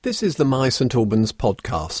This is the My St Albans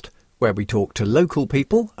podcast, where we talk to local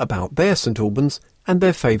people about their St Albans and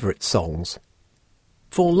their favourite songs.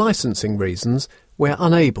 For licensing reasons, we're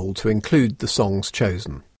unable to include the songs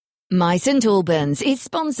chosen. My St Albans is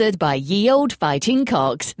sponsored by Ye Old Fighting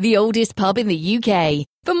Cocks, the oldest pub in the UK.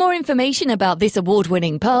 For more information about this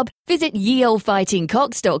award-winning pub, visit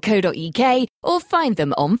yeoldfightingcocks.co.uk or find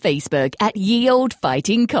them on Facebook at Ye Old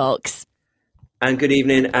Fighting Cocks. And good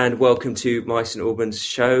evening and welcome to My St Albans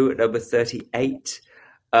show number 38.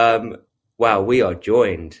 Wow, we are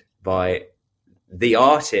joined by the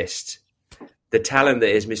artist, the talent that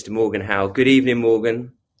is Mr. Morgan Howe. Good evening,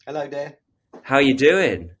 Morgan. Hello there. How are you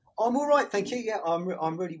doing? I'm all right, thank you. Yeah,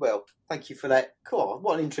 I'm really well. Thank you for that. Cool.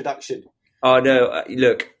 What an introduction. Oh no,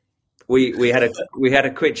 look, we had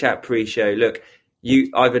a quick chat pre-show. Look,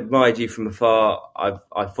 I've admired you from afar.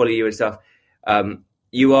 I follow you and stuff.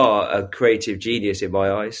 You are a creative genius in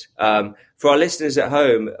my eyes. For our listeners at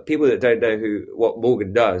home, people that don't know what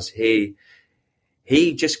Morgan does, he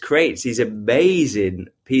just creates these amazing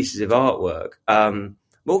pieces of artwork.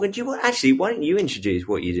 Morgan, why don't you introduce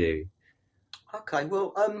what you do? Okay,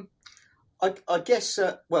 well, I guess,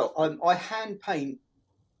 I hand paint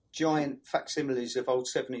giant facsimiles of old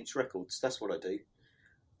 7-inch records. That's what I do.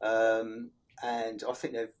 And I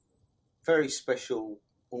think they're very special,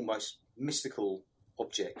 almost mystical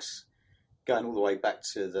objects, going all the way back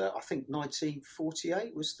to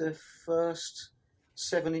 1948 was the first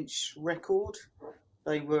 7-inch record.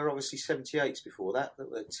 They were obviously 78s before that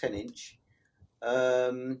were 10-inch.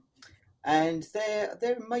 And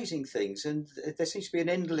they're amazing things, and there seems to be an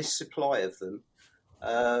endless supply of them.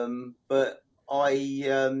 But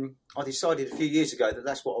I decided a few years ago that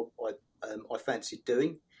that's what I fancied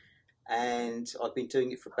doing, and I've been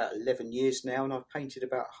doing it for about 11 years now, and I've painted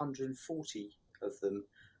about 140 of them.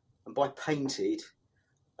 And by painted,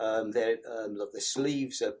 the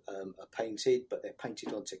sleeves are painted, but they're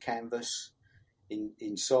painted onto canvas.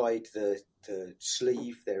 Inside the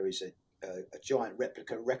sleeve, there is a giant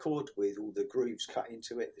replica record with all the grooves cut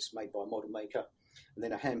into it. It's made by a model maker, and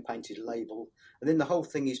then a hand-painted label, and then the whole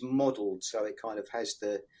thing is modelled, so it kind of has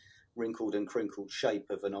the wrinkled and crinkled shape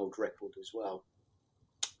of an old record as well.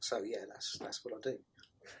 So yeah, that's what I do.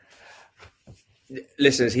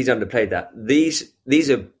 Listeners, he's underplayed that. These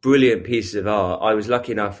are brilliant pieces of art. I was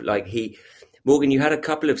lucky enough, Morgan, you had a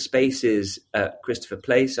couple of spaces at Christopher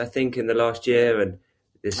Place, I think, in the last year, and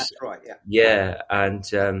that's right, yeah. Yeah, and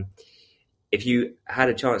if you had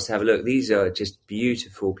a chance to have a look, these are just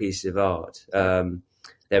beautiful pieces of art.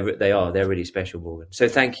 They're really special, Morgan. So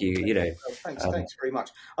thank you. Thanks very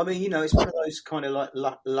much. I mean, it's one of those kind of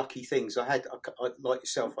like lucky things. I like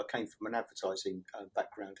yourself, I came from an advertising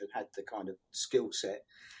background and had the kind of skill set,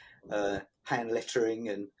 hand lettering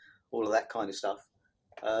and all of that kind of stuff.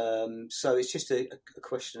 So it's just a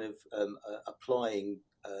question of applying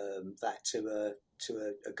that to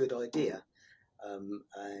a good idea.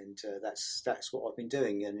 And that's what I've been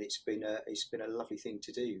doing, and it's been a lovely thing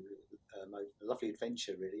to do, a lovely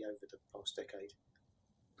adventure really over the past decade.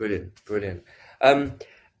 Brilliant.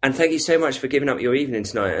 And thank you so much for giving up your evening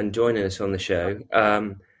tonight and joining us on the show.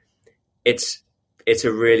 It's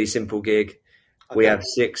a really simple gig. Okay. We have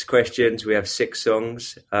 6 questions. We have 6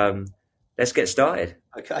 songs. Let's get started.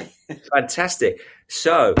 Okay. Fantastic.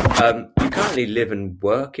 So you currently live and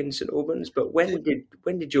work in St Albans, but when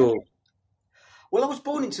did your... Well, I was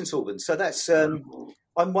born in St Albans, so that's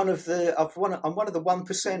I'm one of the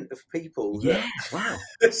 1% of people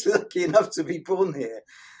that's lucky enough to be born here,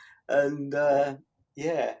 and so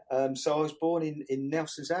I was born in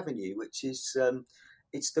Nelson's Avenue, which is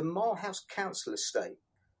it's the Marlhouse Council estate.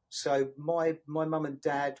 So my mum and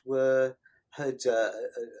dad had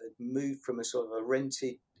moved from a sort of a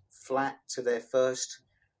rented flat to their first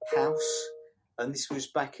house, and this was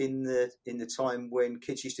back in the time when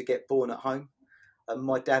kids used to get born at home. And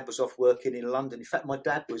my dad was off working in London. In fact, my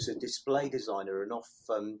dad was a display designer and off,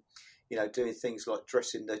 doing things like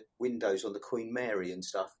dressing the windows on the Queen Mary and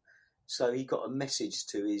stuff. So he got a message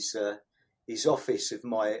to his office of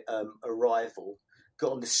my arrival,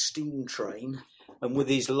 got on the steam train, and with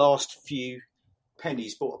his last few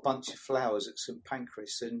pennies bought a bunch of flowers at St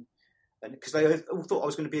Pancras. And because they all thought I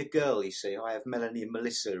was going to be a girl, you see. I have Melanie and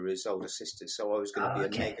Melissa as older sisters, so I was going to be a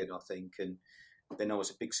Megan, I think, and then I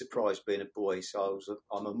was a big surprise being a boy, so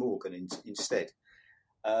I'm a Morgan instead.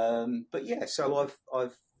 But yeah, so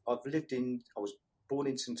I've lived in. I was born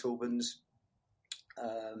in St Albans.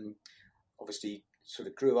 Obviously, sort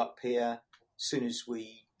of grew up here. As soon as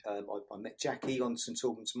I met Jackie on St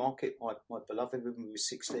Albans Market, my beloved, when we were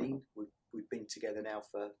 16. We've been together now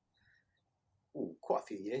for quite a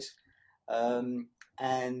few years,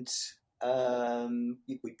 and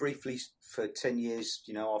We briefly, for 10 years,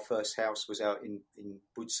 our first house was out in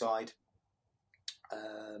Woodside,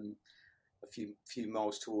 a few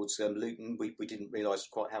miles towards Luton. We didn't realise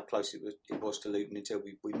quite how close it was to Luton until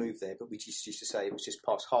we moved there, but we just used to say it was just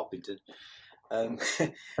past Harpington. And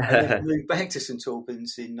then we moved back to St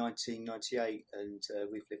Albans in 1998, and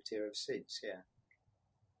we've lived here ever since. Yeah.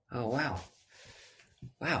 Oh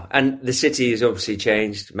wow! And the city has obviously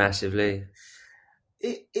changed massively.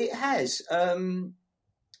 It has. I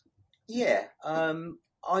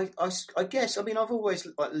guess. I mean, I've always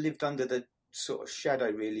lived under the sort of shadow,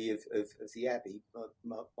 really, of the Abbey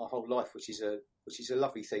my whole life, which is a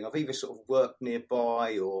lovely thing. I've either sort of worked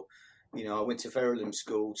nearby, or I went to Verulam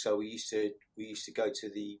School, so we used to go to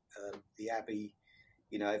the Abbey,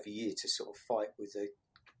 every year to sort of fight with the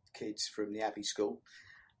kids from the Abbey School,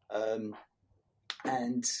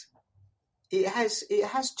 and it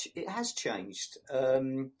has changed.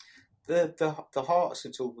 The heart of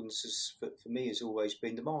St Albans for me has always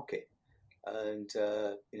been the market, and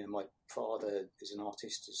my father is an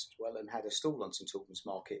artist as well and had a stall on St Albans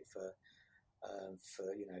Market for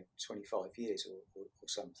 25 years or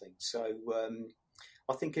something. So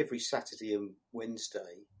I think every Saturday and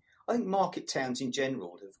Wednesday, I think market towns in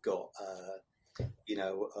general have got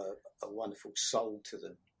a wonderful soul to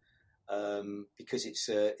them, because it's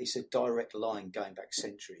a direct line going back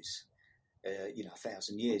centuries,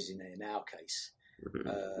 1,000 years in our case,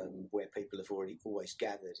 where people have always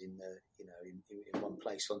gathered in one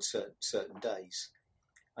place on certain days.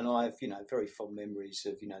 And I have, very fond memories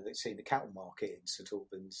of, seeing the cattle market in St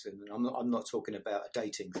Albans, and I'm not talking about a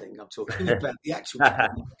dating thing. I'm talking about the actual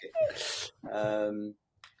cattle market.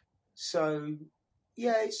 So,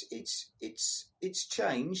 yeah, it's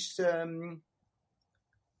changed, but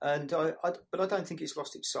I don't think it's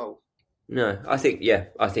lost its soul. No, I think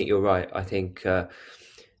you're right. I think the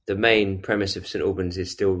main premise of St Albans is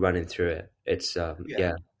still running through it. It's no,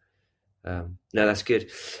 that's good.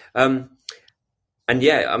 And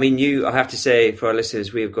yeah, I mean, I have to say, for our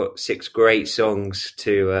listeners, we've got 6 great songs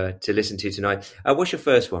to listen to tonight. What's your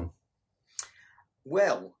first one?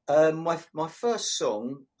 Well, my first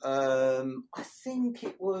song, I think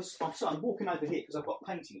it was. I'm walking over here because I've got a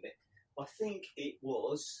painting of it. I think it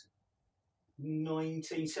was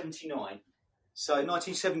 1979. So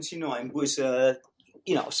 1979 was, I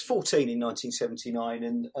was 14 in 1979,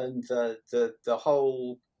 and the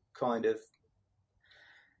whole kind of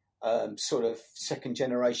sort of second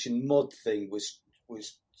generation mod thing was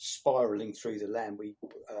spiraling through the land.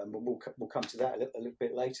 We'll come to that a little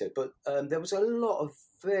bit later, but there was a lot of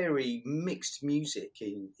very mixed music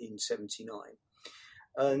in 79,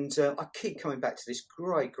 and I keep coming back to this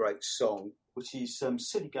great song, which is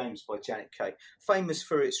Silly Games by Janet Kay, famous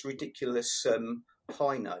for its ridiculous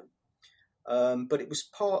high note, but it was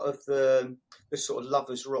part of the sort of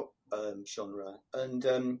lovers rock genre,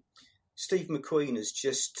 and Steve McQueen has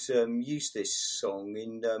just used this song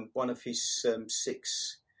in one of his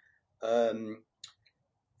 6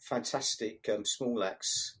 fantastic small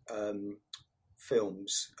acts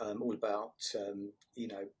films, all about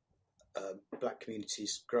black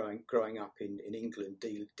communities growing up in England,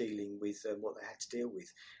 dealing with what they had to deal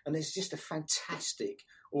with. And there's just a fantastic,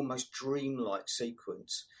 almost dreamlike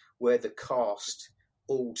sequence where the cast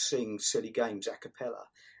all sing Silly Games a cappella,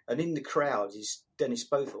 and in the crowd is Dennis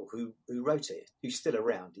Bothell, who wrote it, who's still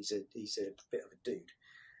around. He's a bit of a dude,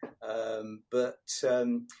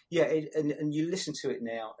 and you listen to it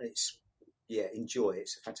now, and enjoy it.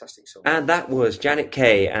 It's a fantastic song. And that was Janet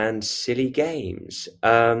Kay and Silly Games.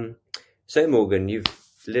 So Morgan, you've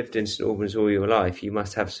lived in St Albans all your life. You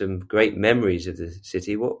must have some great memories of the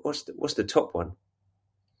city. What's the top one?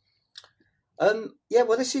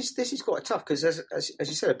 Well, this is quite tough because, as you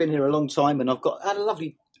said, I've been here a long time, and I've had a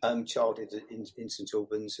lovely childhood in St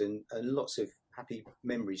Albans, and lots of happy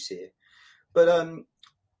memories here. But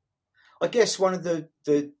I guess one of the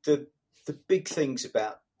big things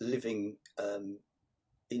about living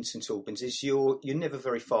in St Albans is you're never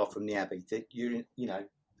very far from the Abbey. That you're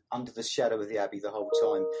under the shadow of the Abbey the whole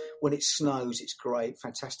time. When it snows, it's great.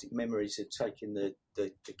 Fantastic memories of taking the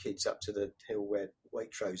kids up to the hill where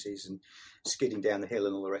Waitrose is and skidding down the hill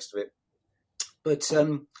and all the rest of it. But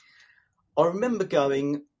I remember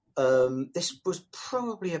going, this was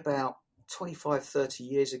probably about 25, 30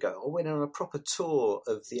 years ago. I went on a proper tour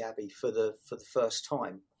of the Abbey for the first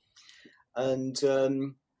time. And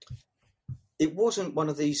it wasn't one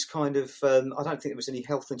of these kind of, I don't think there was any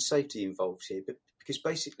health and safety involved here, but because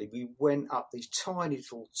basically we went up these tiny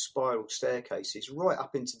little spiral staircases right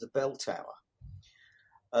up into the bell tower.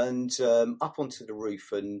 and up onto the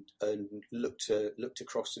roof and looked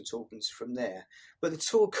across St Albans from there. But the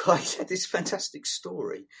tour guide had this fantastic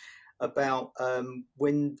story about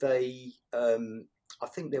when they, I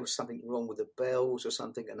think there was something wrong with the bells or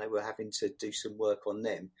something, and they were having to do some work on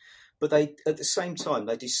them. But they, at the same time,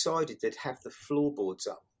 they decided they'd have the floorboards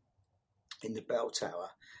up in the bell tower,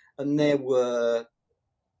 and there were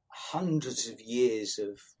hundreds of years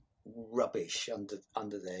of rubbish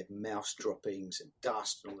under there, mouse droppings and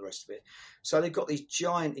dust and all the rest of it. So they got these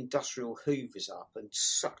giant industrial hoovers up and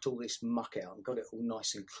sucked all this muck out and got it all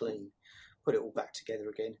nice and clean, put it all back together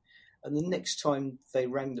again. And the next time they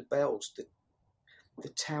rang the bells, the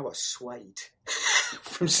tower swayed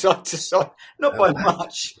from side to side, not by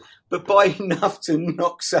much, but by enough to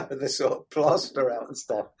knock some of the sort of plaster out and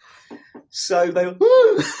stuff. So they were,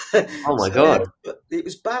 oh my God! It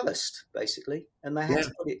was ballast basically, and they had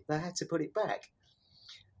to put it back.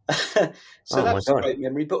 So that was a great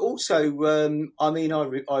memory. But also, I mean,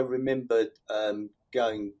 I remembered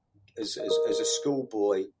going as a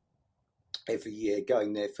schoolboy every year,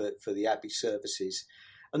 going there for the Abbey services.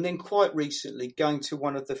 And then quite recently going to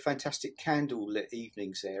one of the fantastic candlelit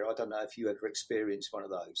evenings there. I don't know if you ever experienced one of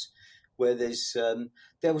those, where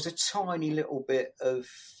there was a tiny little bit of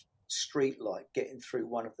street light getting through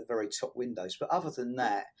one of the very top windows. But other than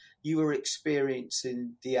that, you were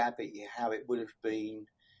experiencing the Abbey how it would have been,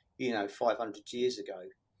 500 years ago.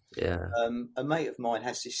 Yeah. A mate of mine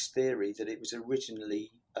has this theory that it was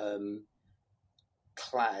originally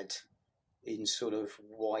clad in sort of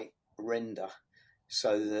white render,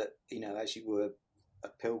 so that, as you were a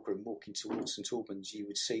pilgrim walking towards St Albans, you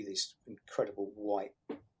would see this incredible white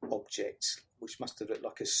object, which must have looked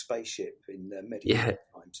like a spaceship in medieval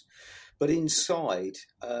times. But inside,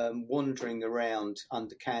 wandering around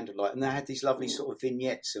under candlelight, and they had these lovely sort of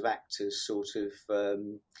vignettes of actors sort of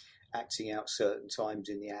acting out certain times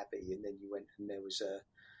in the Abbey, and then you went and there was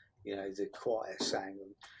the choir sang,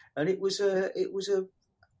 and it was a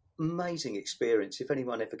amazing experience. If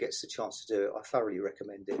anyone ever gets the chance to do it, I thoroughly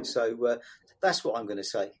recommend it. So that's what I'm going to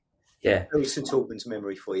say. Yeah, very St Albans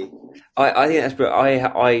memory for you. I think that's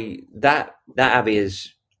brilliant. That Abbey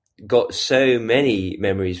has got so many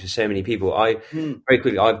memories for so many people. Very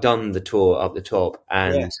quickly, I've done the tour up the top,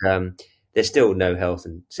 and there's still no health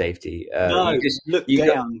and safety. No, you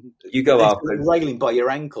down. You go up and railing by your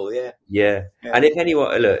ankle. Yeah. And if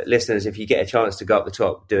anyone, listeners, if you get a chance to go up the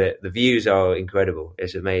top, do it. The views are incredible.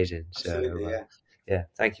 It's amazing. Absolutely, so yeah.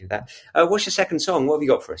 Thank you for that. What's your second song? What have you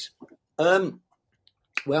got for us?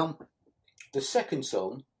 Well, the second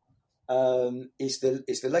song is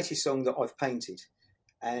the latest song that I've painted,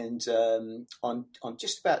 and I'm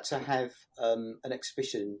just about to have an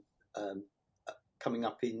exhibition coming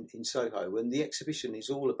up in Soho, and the exhibition is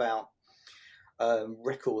all about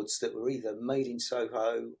records that were either made in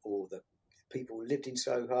Soho, or the people who lived in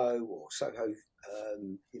Soho, or Soho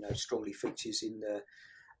strongly features in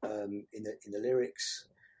the lyrics.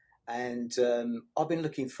 And I've been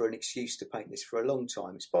looking for an excuse to paint this for a long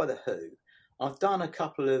time. It's by The Who. I've done a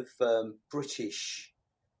couple of British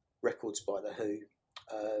records by The Who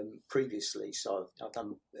previously, so I've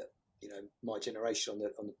done My Generation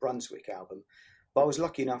on the Brunswick album. But I was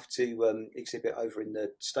lucky enough to exhibit over in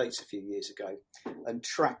the States a few years ago and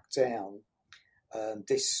track down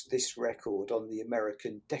this record on the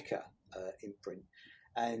American Decca imprint.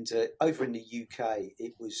 And over in the UK,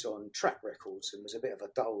 it was on Track Records and was a bit of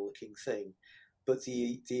a dull-looking thing. But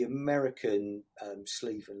the American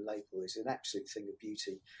sleeve and label is an absolute thing of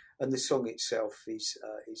beauty, and the song itself is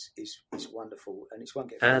wonderful, and it's Won't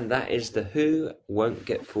Get Fooled. And that is The Who, Won't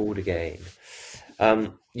Get Fooled Again.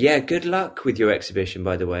 Good luck with your exhibition,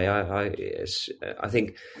 by the way. I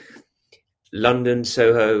think London,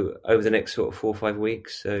 Soho, over the next sort of 4 or 5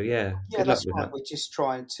 weeks. So good luck with that. We're just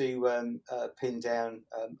trying to pin down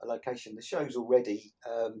a location. The show's all ready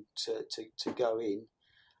to go in.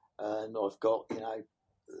 And I've got,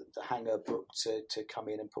 the hanger booked to come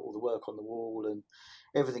in and put all the work on the wall, and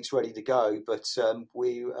everything's ready to go. But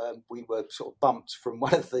we were sort of bumped from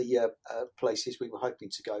one of the places we were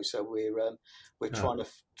hoping to go, so we're trying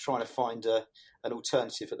to find an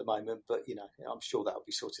alternative at the moment. But I'm sure that'll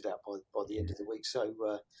be sorted out by the end of the week. So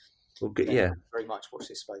very much watch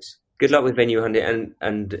this space. Good luck with Venue Hunting,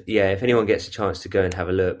 and if anyone gets a chance to go and have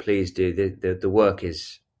a look, please do. The work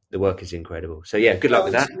is. The work is incredible. So good luck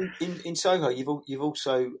with that. In Soho, you've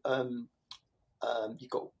also you've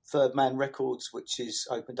got Third Man Records, which is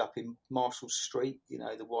opened up in Marshall Street.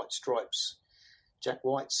 The White Stripes, Jack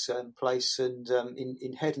White's place, and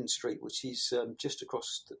in Heddon Street, which is just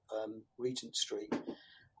across Regent Street,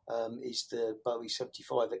 is the Bowie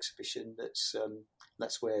 75 exhibition.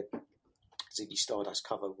 That's where Ziggy Stardust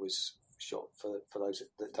cover was shot, for those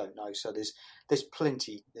that don't know. So there's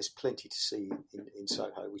plenty to see in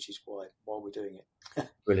Soho, which is why we're doing it.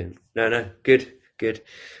 Brilliant. No, good.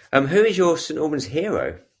 Who is your St Albans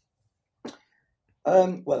hero?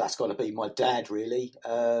 Well, that's got to be my dad, really.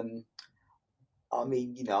 I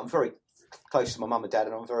mean, I'm very close to my mum and dad,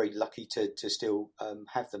 and I'm very lucky to still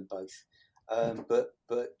have them both. But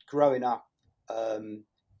growing up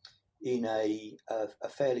in a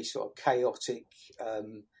fairly sort of chaotic,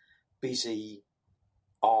 busy,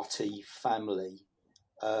 arty family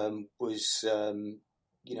was an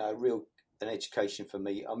education for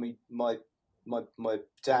me. I mean, my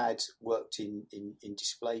dad worked in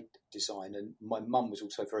display design, and my mum was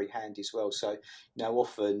also very handy as well. So,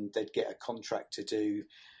 often they'd get a contract to do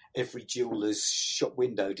every jeweller's shop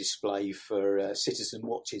window display for Citizen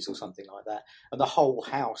watches or something like that, and the whole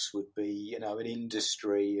house would be, an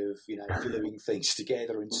industry of, gluing things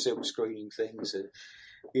together and silk screening things, and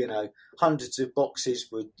hundreds of boxes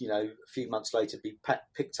would, a few months later be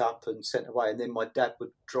picked up and sent away. And then my dad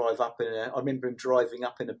would drive up I remember him driving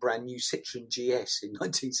up in a brand new Citroen GS in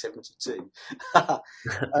 1972.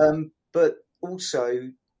 But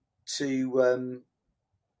also to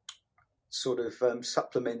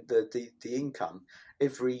supplement the income,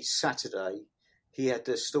 every Saturday he had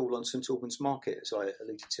a stall on St Albans Market, as I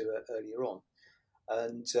alluded to earlier on.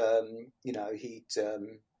 And, he'd...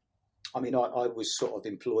 I was sort of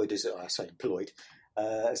employed as a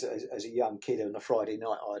young kid. On a Friday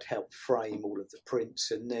night, I'd help frame all of the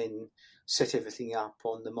prints and then set everything up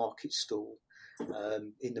on the market stall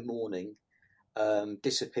in the morning,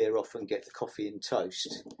 disappear off and get the coffee and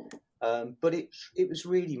toast. But it was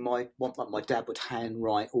really my dad would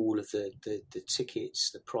handwrite all of the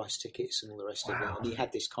tickets, the price tickets, and all the rest of it. And he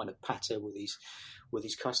had this kind of patter with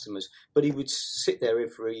his customers. But he would sit there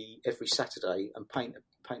every Saturday and paint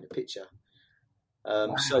a picture.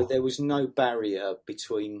 So there was no barrier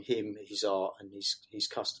between him, his art, and his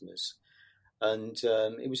customers. And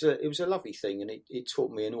it was a lovely thing, and it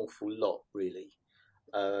taught me an awful lot, really.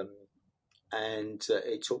 And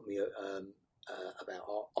it taught me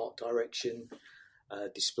about art direction,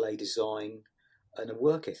 display design, and a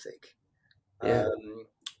work ethic. Yeah.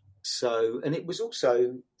 And it was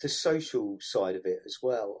also the social side of it as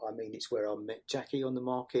well. I mean, it's where I met Jackie on the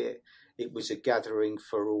market. It was a gathering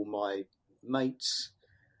for all my mates.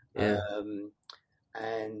 Yeah.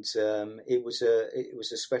 It was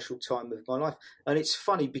a special time of my life. And it's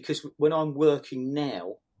funny because when I'm working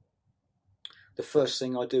now, the first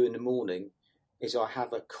thing I do in the morning is I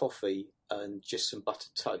have a coffee and just some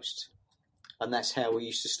buttered toast. And that's how we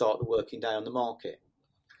used to start the working day on the market.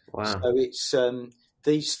 Wow. So it's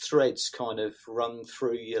these threads kind of run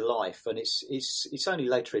through your life, and it's only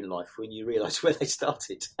later in life when you realise where they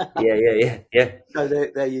started. Yeah. So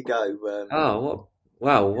there you go.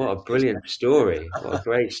 What a brilliant story! What a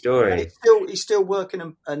great story. He's still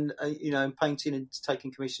working and painting and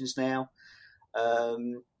taking commissions now. I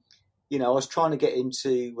was trying to get him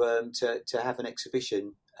to have an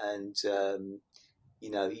exhibition, and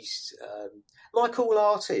he's like all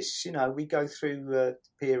artists. We go through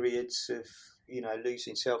periods of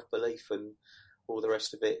losing self-belief and all the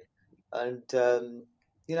rest of it. And,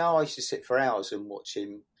 I used to sit for hours and watch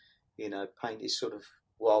him, paint his sort of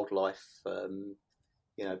wildlife,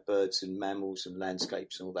 birds and mammals and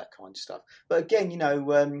landscapes and all that kind of stuff. But again,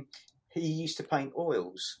 he used to paint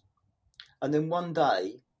oils. And then one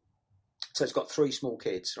day, so he's got 3 small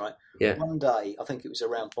kids, right? Yeah. One day, I think it was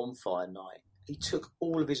around bonfire night, he took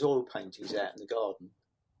all of his oil paintings out in the garden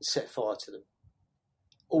and set fire to them.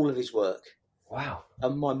 All of his work. Wow.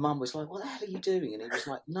 And my mum was like, what the hell are you doing? And he was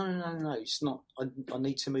like, no, it's not. I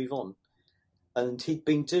need to move on. And he'd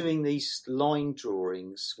been doing these line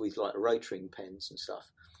drawings with like rotring pens and stuff.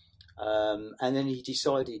 And then he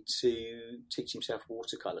decided to teach himself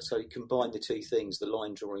watercolour. So he combined the two things, the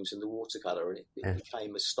line drawings and the watercolour, and it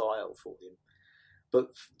became a style for him.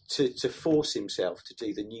 But to force himself to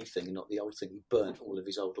do the new thing and not the old thing, he burnt all of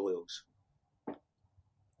his old oils.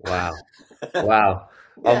 Wow. Wow.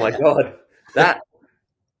 Oh my God. That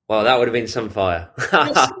would have been some fire.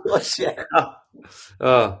 Yeah.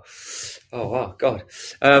 Oh, wow, God.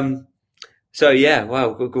 So yeah,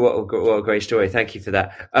 wow, what a great story. Thank you for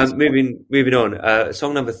that. Moving on.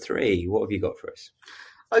 Song number 3. What have you got for us?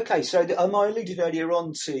 Okay, so I alluded earlier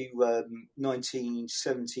on to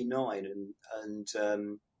 1979, and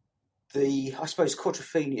I suppose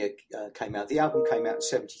Quadrophenia came out. The album came out in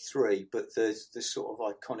 73, but the sort of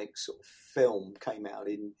iconic sort of film came out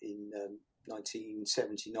in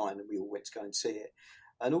 1979, and we all went to go and see it.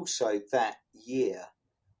 And also that year,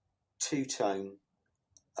 Two Tone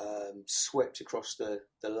swept across the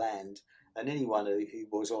land and anyone who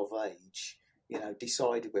was of age,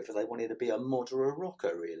 decided whether they wanted to be a mod or a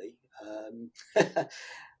rocker, really.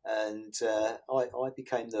 And I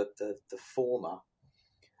became the former.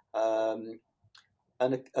 And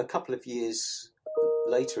a couple of years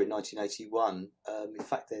later, in 1981, in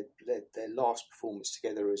fact, their last performance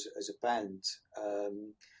together as a band,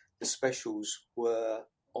 the Specials were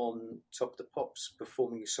on Top of the Pops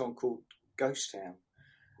performing a song called Ghost Town.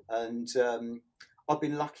 And I've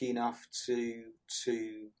been lucky enough to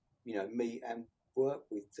meet and work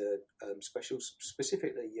with the Specials,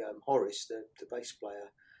 specifically Horace, the bass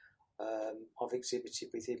player. I've exhibited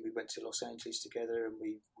with him. We went to Los Angeles together, and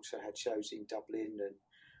we also had shows in Dublin and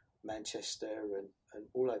Manchester and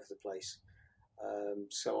all over the place.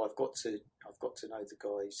 So I've got to know the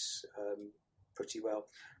guys pretty well.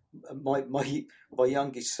 My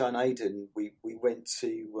youngest son Aidan, we went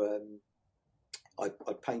to. I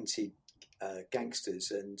painted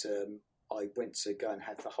gangsters, and I went to go and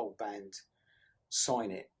have the whole band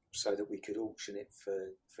sign it so that we could auction it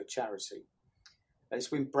for charity. And it's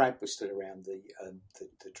when Brad was still around,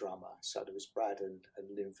 the drummer. So there was Brad and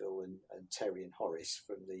Linville and Terry and Horace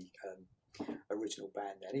from the original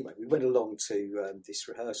band. Anyway, we went along to this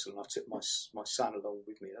rehearsal, and I took my son along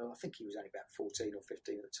with me. I think he was only about 14 or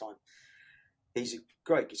 15 at the time. He's a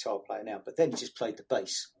great guitar player now, but then he just played the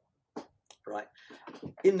bass. Right.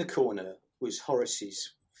 In the corner was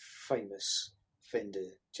Horace's famous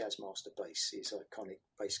Fender Jazzmaster bass, his iconic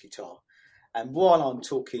bass guitar. And while I'm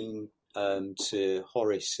talking to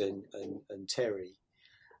Horace and Terry,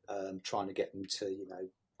 trying to get them to,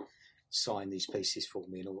 sign these pieces for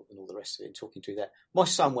me and all the rest of it, and talking to that, my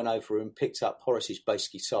son went over and picked up Horace's bass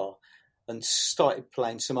guitar and started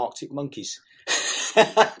playing some Arctic Monkeys.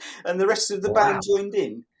 And the rest of the band joined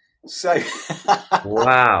in. So,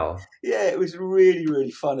 wow. Yeah, it was really,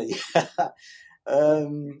 really funny.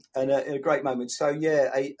 And a great moment. So,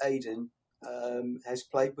 yeah, Aidan has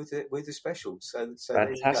played with the Specials. So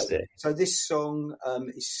fantastic. So this song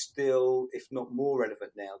is still, if not more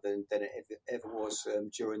relevant now than it ever was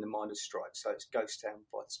during the miners' strike. So it's Ghost Town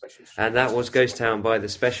by the Specials. And that was Ghost Town by the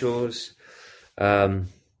Specials.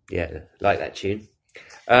 Yeah, like that tune.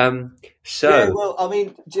 Well, I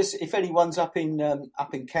mean, just if anyone's up in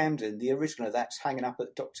Camden, the original of that's hanging up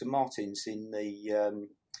at Dr. Martin's in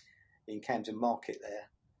Camden Market there.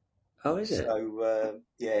 Oh, is it? So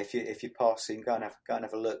if you're passing, go and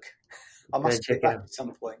have a look. I must get back at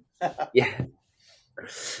some point. Yeah.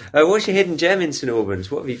 What's your hidden gem in St Albans?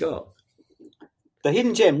 What have you got? The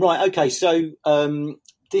hidden gem, right? Okay, so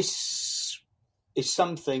this is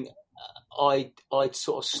something I'd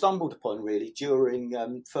sort of stumbled upon really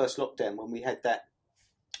during first lockdown, when we had that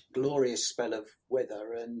glorious spell of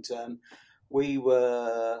weather, and we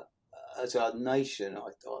were, as a nation,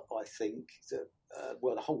 I think that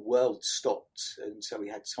the whole world stopped, and so we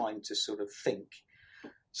had time to sort of think.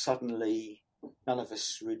 Suddenly, none of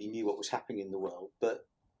us really knew what was happening in the world, but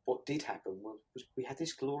what did happen was we had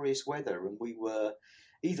this glorious weather, and we were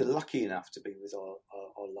either lucky enough to be with our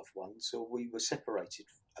loved ones, or we were separated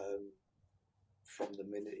from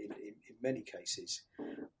them in many cases.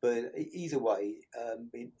 But either way,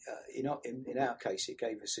 in our case, it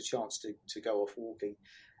gave us a chance to go off walking,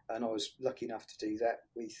 and I was lucky enough to do that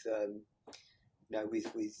with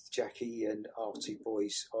Jackie and our two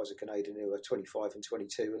boys, Isaac and Aidan, who are 25 and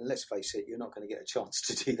 22. And let's face it, you're not going to get a chance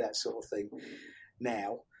to do that sort of thing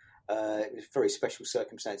now. It was very special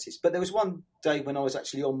circumstances. But there was one day when I was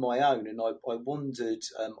actually on my own, and I wandered.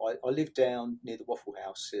 I lived down near the Waffle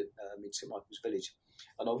House in St Michael's Village,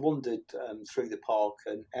 and I wandered through the park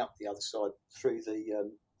and out the other side through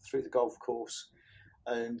the golf course,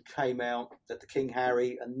 and came out at the King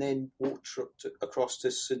Harry, and then walked across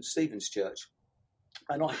to St Stephen's Church,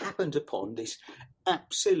 and I happened upon this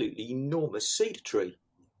absolutely enormous cedar tree.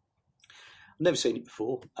 I've never seen it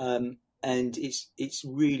before. And it's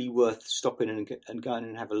really worth stopping and going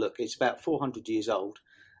and have a look. It's about 400 years old,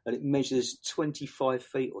 and it measures 25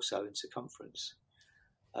 feet or so in circumference.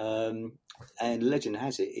 And legend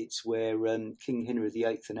has it, it's where King Henry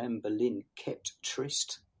VIII and Anne Boleyn kept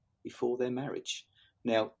tryst before their marriage.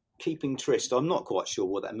 Now, keeping tryst, I'm not quite sure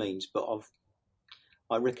what that means, but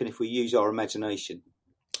I reckon if we use our imagination.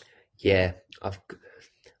 Yeah, I've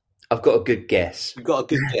got a good guess. You've got a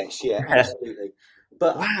good guess, yeah, absolutely.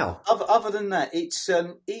 But wow. Other than that, it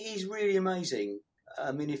is really amazing.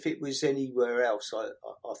 I mean, if it was anywhere else, I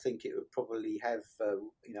think it would probably have a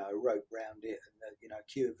rope round it and a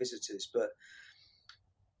queue of visitors. But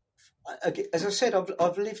as I said,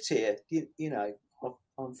 I've lived here.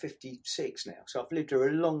 I'm 56 now, so I've lived here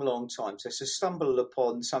a long, long time. So to stumble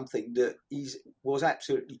upon something that was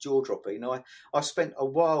absolutely jaw-dropping. I spent a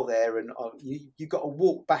while there, and you got to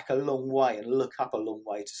walk back a long way and look up a long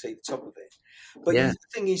way to see the top of it. But the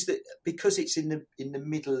thing is that because it's in the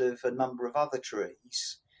middle of a number of other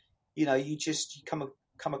trees, you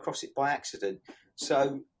come across it by accident.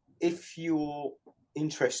 So if you're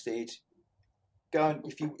interested,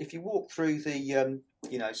 if you walk through the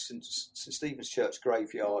St Stephen's Church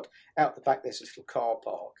graveyard, out the back there's a little car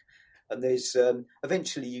park, and there's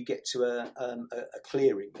eventually you get to a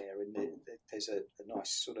clearing there, and there's a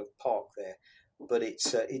nice sort of park there, but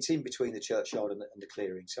it's in between the churchyard and the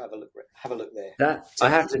clearing. So have a look there.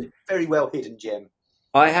 It's a very well hidden gem.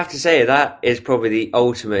 I have to say that is probably the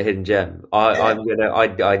ultimate hidden gem. I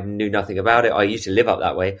knew nothing about it. I used to live up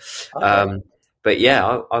that way. Okay. But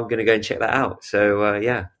yeah, I'm going to go and check that out. So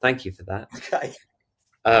thank you for that. Okay.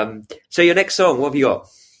 So your next song, what have you got?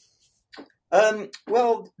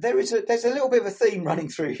 Well, there's a little bit of a theme running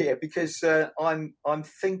through here, because I'm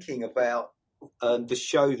thinking about the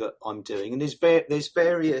show that I'm doing, and there's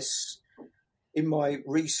various in my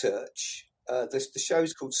research. The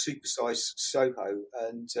show's called Supersize Soho,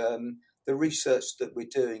 and the research that we're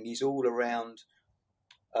doing is all around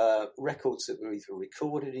records that were either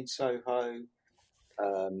recorded in Soho,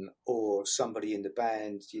 or somebody in the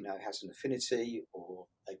band, has an affinity, or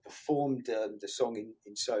they performed the song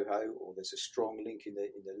in Soho, or there's a strong link in the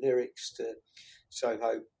lyrics to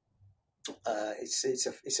Soho.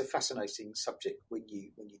 It's a fascinating subject when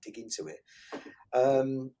you dig into it.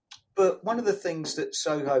 But one of the things that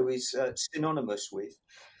Soho is synonymous with,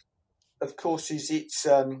 of course, is its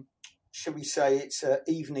shall we say its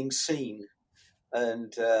evening scene,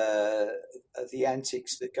 and the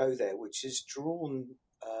antics that go there, which has drawn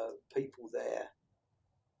people there.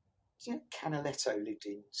 Canaletto lived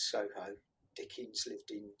in Soho, Dickens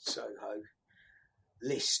lived in Soho,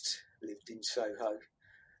 Liszt lived in Soho.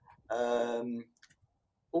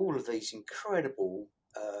 All of these incredible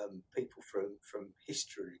people from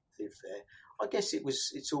history live there. I guess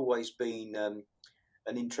it's always been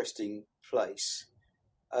an interesting place.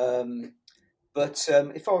 But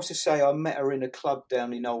if I was to say I met her in a club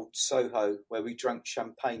down in Old Soho where we drank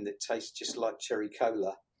champagne that tastes just like cherry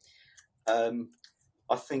cola,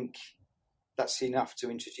 I think that's enough to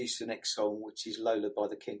introduce the next song, which is Lola by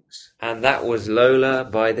the Kinks. And that was Lola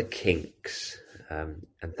by the Kinks. And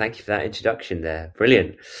thank you for that introduction there.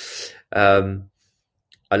 Brilliant.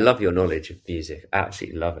 I love your knowledge of music.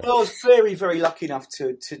 Absolutely love it. Well, I was very, very lucky enough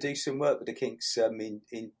to do some work with the Kinks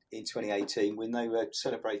in 2018 when they were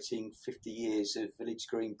celebrating 50 years of Village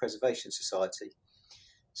Green Preservation Society.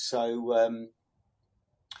 So,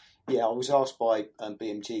 I was asked by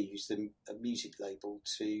BMG, who's the music label,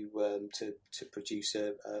 to produce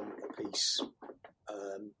a piece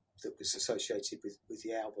that was associated with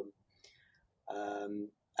the album.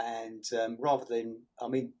 Rather than,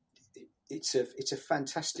 it's a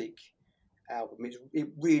fantastic album. It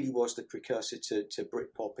really was the precursor to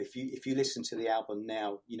Britpop. If you listen to the album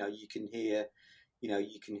now, you can hear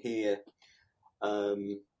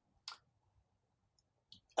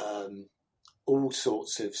all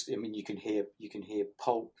sorts of. You can hear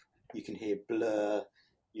Pulp, you can hear Blur,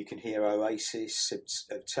 you can hear Oasis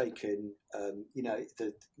have taken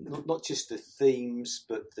not just the themes,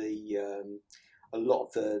 but a lot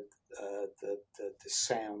of the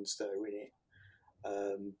sounds that are in it,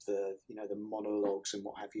 the monologues and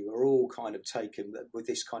what have you, are all kind of taken with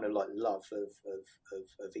this kind of like love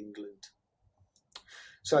of England.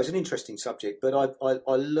 So it's an interesting subject, but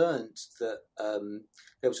I learned that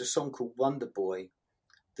there was a song called Wonder Boy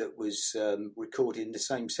that was recorded in the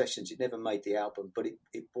same sessions. It never made the album, but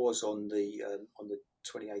it was on the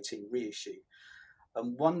 2018 reissue.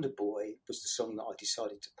 And Wonder Boy was the song that I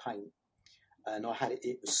decided to paint. And I had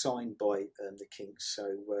it was signed by the Kinks, so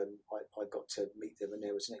I got to meet them, and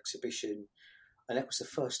there was an exhibition, and that was the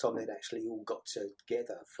first time they'd actually all got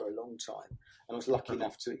together for a long time. And I was lucky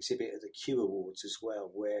enough to exhibit at the Q Awards as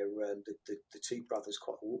well, where the two brothers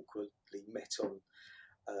quite awkwardly met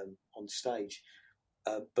on stage,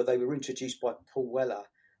 but they were introduced by Paul Weller.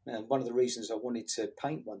 And one of the reasons I wanted to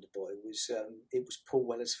paint Wonder Boy was it was Paul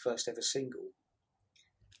Weller's first ever single.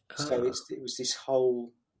 So it was this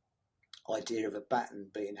whole idea of a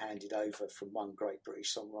baton being handed over from one great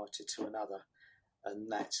British songwriter to another,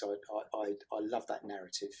 and that's I love that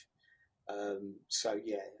narrative.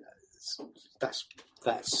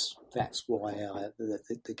 That's why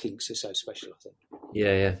the Kinks are so special, I think.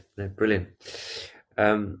 Yeah, no, brilliant.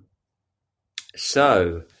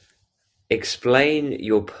 So, explain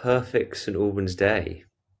your perfect St Albans day.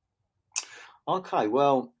 Okay,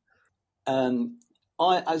 well,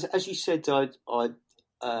 as you said, I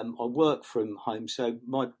work from home, so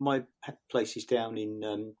my place is down in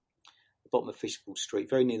the bottom of Fishpool Street,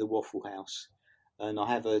 very near the Waffle House, and I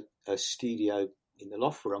have a studio in the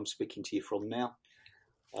loft where I'm speaking to you from now,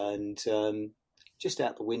 and just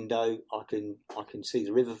out the window I can see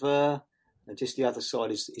the River Ver, and just the other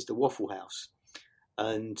side is the Waffle House,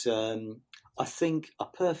 and I think a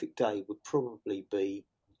perfect day would probably be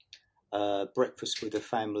breakfast with a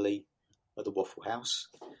family at the Waffle House.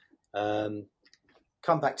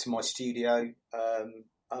 Come back to my studio,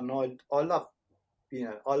 and I love,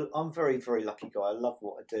 I'm a very, very lucky guy. I love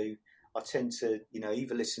what I do. I tend to,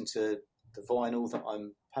 either listen to the vinyl that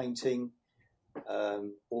I'm painting,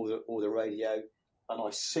 or the radio, and I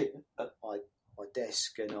sit at my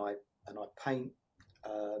desk and I paint.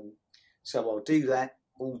 So I'll do that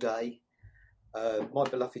all day. My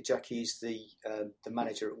beloved Jackie is the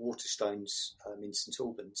manager at Waterstones in St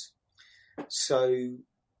Albans. So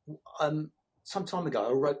some time ago,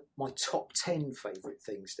 I wrote my top 10 favourite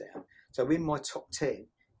things down. So in my top 10,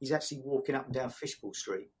 he's actually walking up and down Fishpool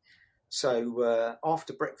Street. So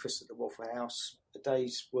after breakfast at the Waffle House, a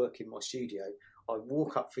day's work in my studio, I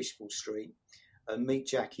walk up Fishpool Street and meet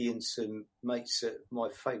Jackie and some mates at my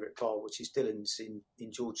favourite bar, which is Dylan's in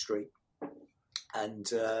George Street. And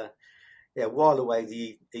while away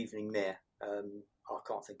the evening there, I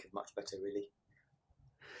can't think of much better, really.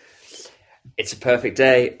 It's a perfect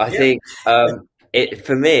day, I think.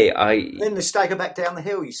 For me, then the stagger back down the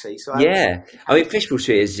hill, you see. So I mean, Fishpool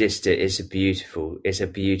Street is just it's a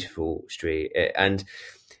beautiful street, and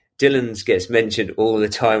Dylan's gets mentioned all the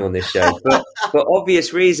time on this show, but for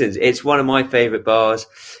obvious reasons. It's one of my favourite bars.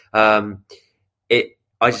 I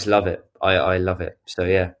just love it. I love it. So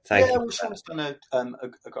thank you. Yeah, well, Sean's done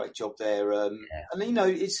a great job there. And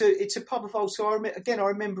it's a pub of old. So I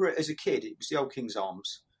remember it as a kid. It was the old King's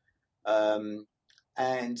Arms, and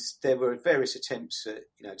there were various attempts at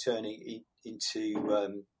turning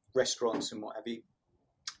into restaurants and what have you.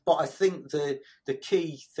 But I think the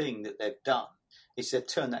key thing that they've done is they've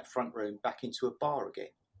turned that front room back into a bar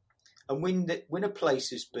again. And when a place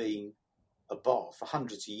has been a bar for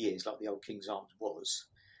hundreds of years, like the old King's Arms was.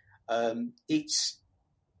 It's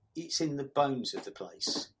in the bones of the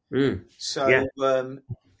place, so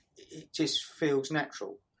it just feels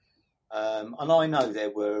natural. And I know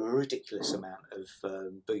there were a ridiculous amount of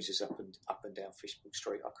boozers up and down Fishpool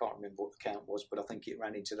Street. I can't remember what the count was, but I think it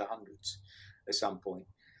ran into the hundreds at some point.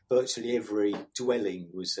 Virtually every dwelling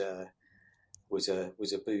was a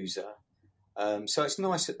boozer. So it's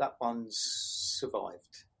nice that one's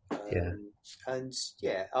survived. I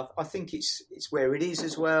think it's where it is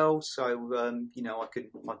as well. So I could,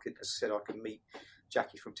 as I said, I can meet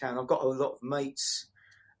Jackie from town. I've got a lot of mates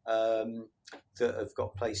that have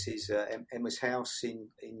got places. Emma's house in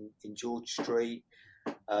George Street,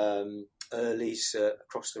 Early's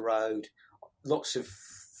across the road. Lots of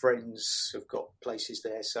friends have got places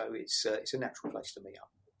there, so it's a natural place to meet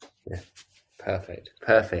up. Yeah, perfect.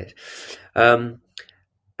 And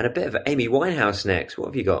a bit of Amy Winehouse next. What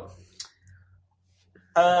have you got?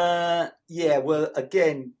 Well,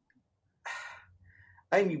 again,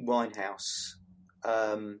 Amy Winehouse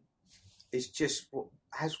is just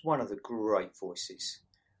has one of the great voices.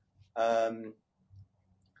 I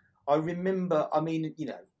remember,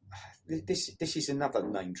 this is another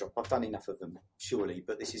name drop. I've done enough of them, surely,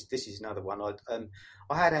 but this is another one.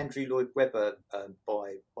 I had Andrew Lloyd Webber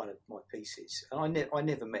buy one of my pieces, and I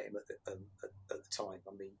never met him at the time.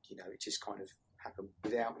 It just kind of happened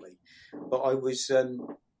without me. But I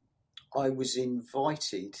was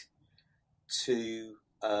invited to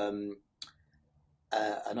an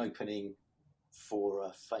opening for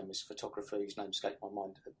a famous photographer whose name escapes my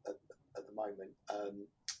mind at the moment,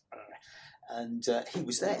 and he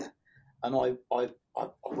was there. And I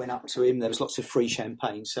went up to him. There was lots of free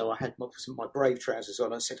champagne, so I had my Brave trousers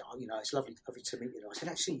on. I said, it's lovely to meet you. I said,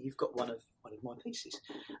 actually, you've got one of my pieces.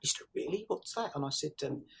 He said, really? What's that? And I said,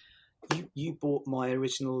 you bought my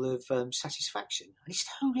original of Satisfaction. And he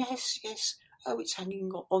said, oh, yes. Oh, it's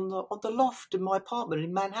hanging on the loft in my apartment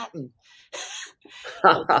in Manhattan.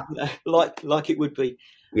 like it would be.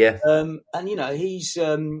 Yeah.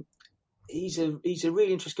 He's a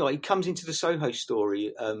really interesting guy. He comes into the Soho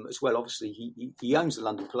story as well. Obviously, he owns the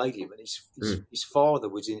London Palladium, and his father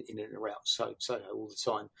was in and around Soho all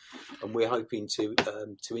the time. And we're hoping to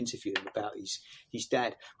interview him about his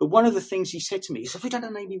dad. But one of the things he said to me is, "Have we done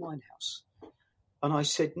an Amy Winehouse?" And I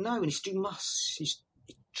said, "No." And he said, "You must. She's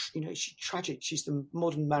tragic. She's the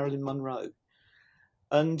modern Marilyn Monroe."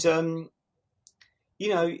 And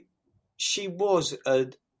she was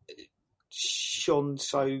shone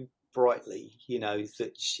so brightly,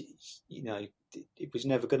 that it was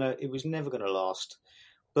never gonna last.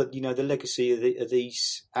 But the legacy of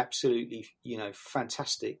these absolutely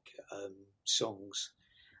fantastic songs,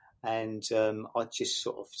 and I just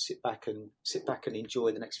sort of sit back and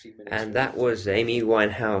enjoy the next few minutes. And that was Amy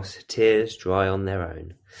Winehouse, "Tears Dry on Their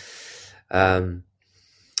Own."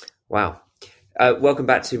 Wow. Welcome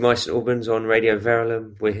back to My St Albans on Radio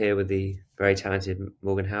Verulam. We're here with the very talented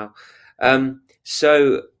Morgan Howe.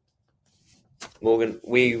 So, Morgan,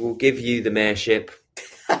 we will give you the mayorship.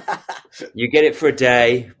 You get it for a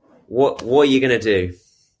day. What are you going to do?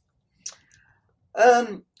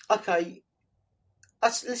 Okay.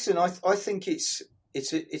 Listen, I think it's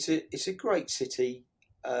a great city.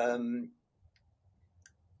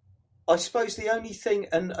 I suppose the only thing,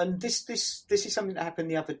 and this is something that happened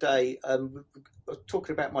the other day. I was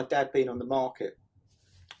talking about my dad being on the market,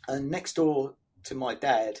 and next door to my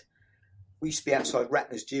dad, we used to be outside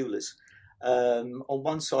Ratner's Jewellers. On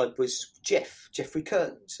one side was Jeffrey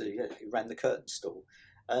Curtains, who ran the curtain stall,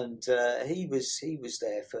 and he was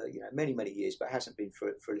there for many years, but hasn't been for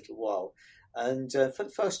a little while. And for the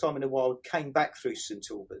first time in a while, came back through St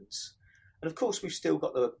Albans, and of course we've still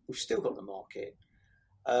got the market.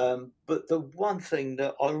 But the one thing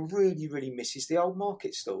that I really miss is the old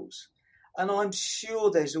market stalls, and I'm sure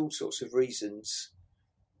there's all sorts of reasons,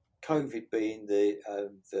 COVID being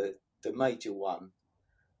the major one.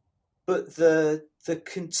 But the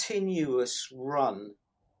continuous run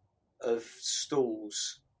of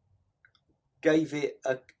stalls gave it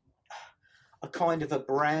a kind of a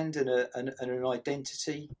brand and an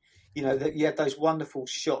identity. That you had those wonderful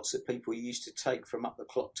shots that people used to take from up the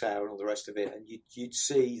clock tower and all the rest of it, and you'd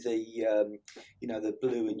see the the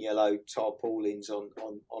blue and yellow tarpaulins on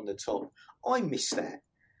the top. I miss that.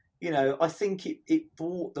 I think it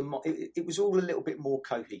brought it was all a little bit more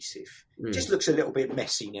cohesive. It just looks a little bit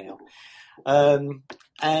messy now.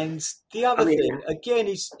 And the other thing again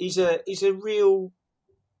is a real.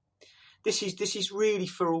 This is really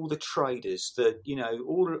for all the traders that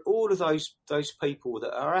all of those people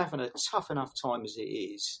that are having a tough enough time as it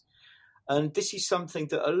is, and this is something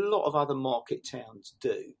that a lot of other market towns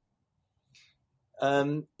do.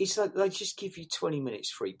 It's like they just give you 20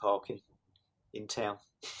 minutes free parking in town.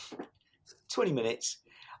 20 minutes.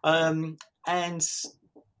 And,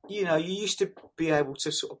 you used to be able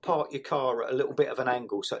to sort of park your car at a little bit of an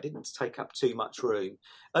angle so it didn't take up too much room.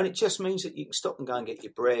 And it just means that you can stop and go and get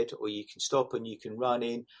your bread, or you can stop and you can run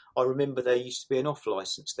in. I remember there used to be an off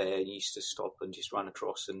licence there, and you used to stop and just run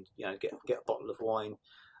across and, get a bottle of wine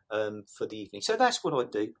for the evening. So that's what I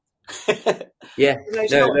do. Yeah.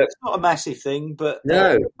 It's not a massive thing, but...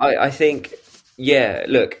 No, I think,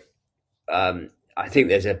 look... I think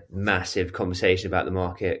there's a massive conversation about the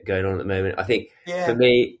market going on at the moment. I think for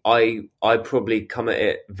me, I probably come at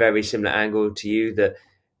it very similar angle to you, that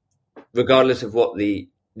regardless of what the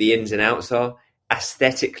ins and outs are,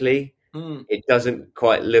 aesthetically, it doesn't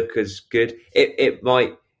quite look as good. It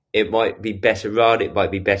might be better run, it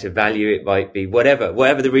might be better value, it might be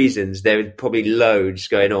whatever the reasons. There are probably loads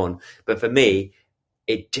going on, but for me,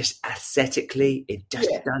 it just aesthetically, it just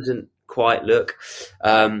doesn't quite look.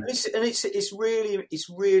 It's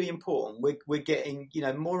really important. We're getting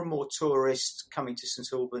more and more tourists coming to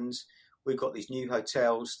St Albans. We've got these new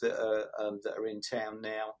hotels that are in town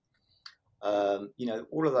now.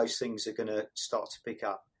 All of those things are going to start to pick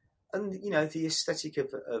up, and the aesthetic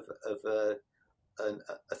of a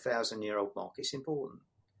 1,000-year-old market is important.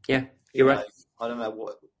 Yeah, you're right. I don't know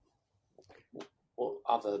what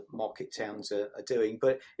other market towns are doing,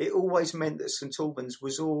 but it always meant that St Albans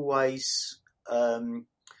was always a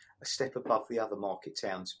step above the other market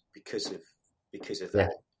towns because of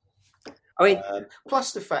that. I mean,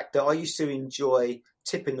 plus the fact that I used to enjoy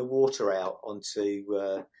tipping the water out onto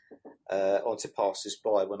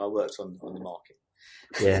passers-by when I worked on the market.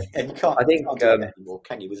 Yeah, and you can't do that anymore,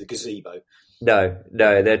 can you? With a gazebo? No.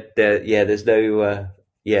 There's no.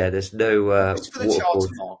 There's no. It's for the charter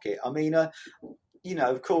market. I mean,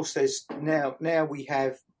 of course, there's now we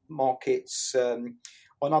have markets on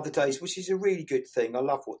other days, which is a really good thing. I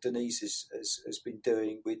love what Denise has been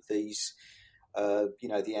doing with these,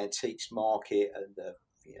 the antiques market and the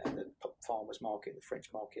farmers market, the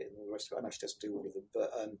French market, and all the rest of it. I know she doesn't do all of them,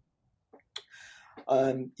 but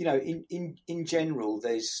in general,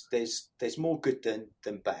 there's more good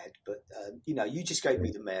than bad. But you just gave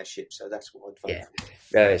me the mayorship, so that's what I'd vote for.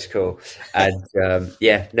 No, it's cool, and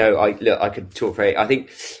I could talk for it. I think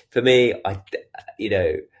for me,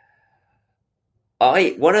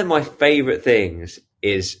 one of my favourite things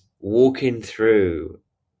is walking through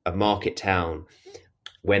a market town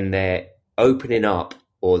when they're opening up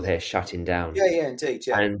or they're shutting down. Yeah, indeed.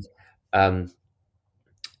 Yeah. And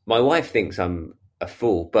my wife thinks I'm a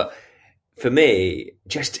fool, but for me,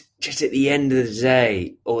 just at the end of the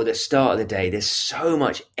day or the start of the day, there's so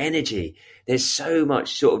much energy. There's so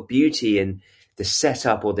much sort of beauty in the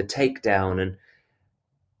setup or the takedown, and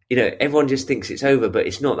everyone just thinks it's over, but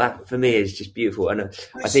it's not. That for me is just beautiful, and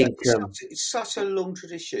I think it's such a long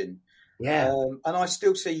tradition. Yeah, and I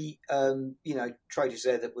still see traders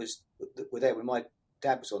there that were there when my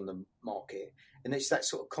dad was on the market, and it's that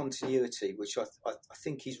sort of continuity which I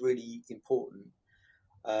think is really important.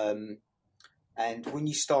 And when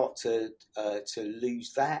you start to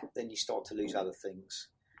lose that, then you start to lose other things.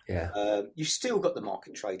 Yeah, you've still got the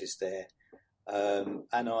market traders there, and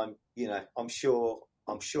I'm sure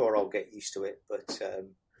I'll get used to it. But there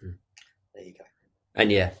you go.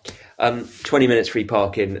 And 20 minutes free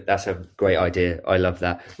parking. That's a great idea. I love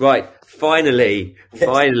that. Right, finally,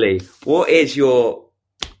 what's your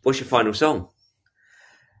final song?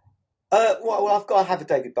 Well, I've got to have a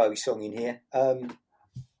David Bowie song in here.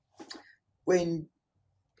 When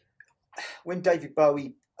David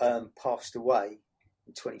Bowie passed away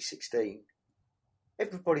in 2016,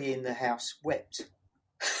 everybody in the house wept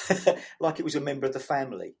like it was a member of the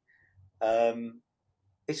family.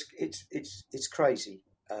 It's crazy,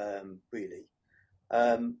 really.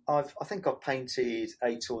 I think I've painted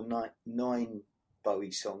 8 or 9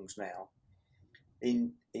 Bowie songs now.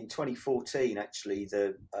 In 2014, actually,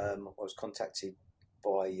 I was contacted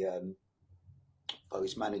by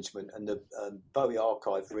Bowie's management, and the Bowie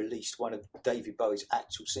Archive released one of David Bowie's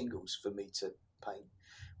actual singles for me to paint,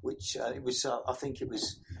 which it was. I think it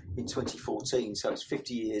was in 2014, so it's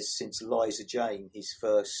 50 years since Liza Jane, his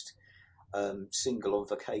first single on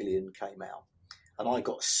Vocalion, came out, and I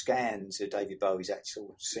got scans of David Bowie's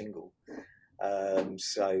actual single.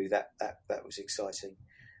 So that was exciting.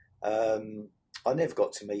 I never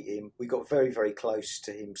got to meet him. We got very, very close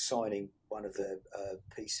to him signing one of the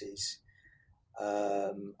pieces.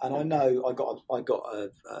 And I know I got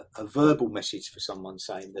a verbal message for someone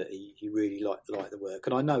saying that he really liked the work,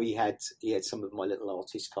 and I know he had some of my little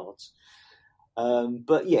artist cards.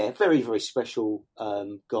 But yeah, very, very special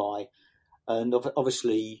guy, and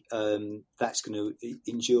obviously that's going to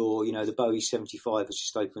endure. The Bowie 75 has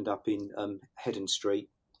just opened up in Heddon Street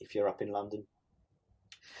if you're up in London.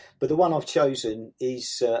 But the one I've chosen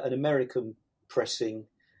is an American pressing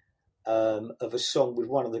of a song with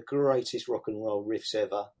one of the greatest rock and roll riffs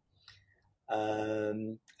ever,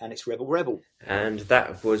 and it's Rebel Rebel. And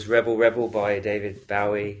that was Rebel Rebel by David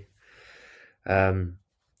Bowie. And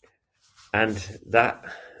that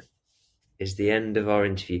is the end of our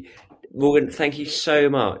interview. Morgan, thank you so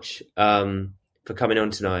much for coming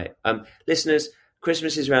on tonight. Listeners,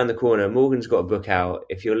 Christmas is around the corner. Morgan's got a book out.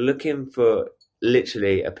 If you're looking for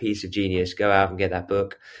literally a piece of genius, go out and get that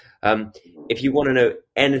book. If you want to know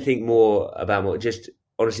anything more about Morgan, just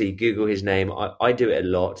honestly Google his name. I do it a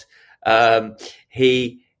lot.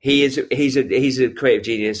 He's a creative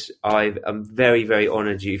genius. I'm very, very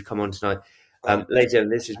honoured you've come on tonight. Ladies and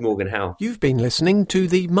gentlemen, this is Morgan Howe. You've been listening to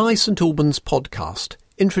the My St Albans podcast,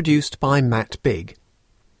 introduced by Matt Bigg.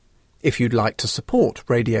 If you'd like to support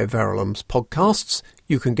Radio Verulam's podcasts,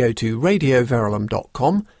 you can go to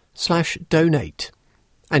radioverulam.com/donate.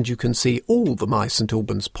 And you can see all the My St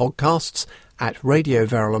Albans podcasts at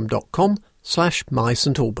radioverulam.com/My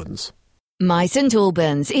St Albans. My St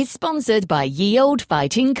Albans is sponsored by Ye Old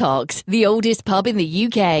Fighting Cocks, the oldest pub in the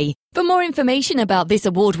UK. For more information about this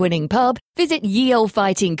award-winning pub, visit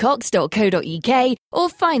yeoldfightingcocks.co.uk or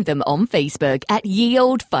find them on Facebook at Ye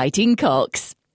Old Fighting Cocks.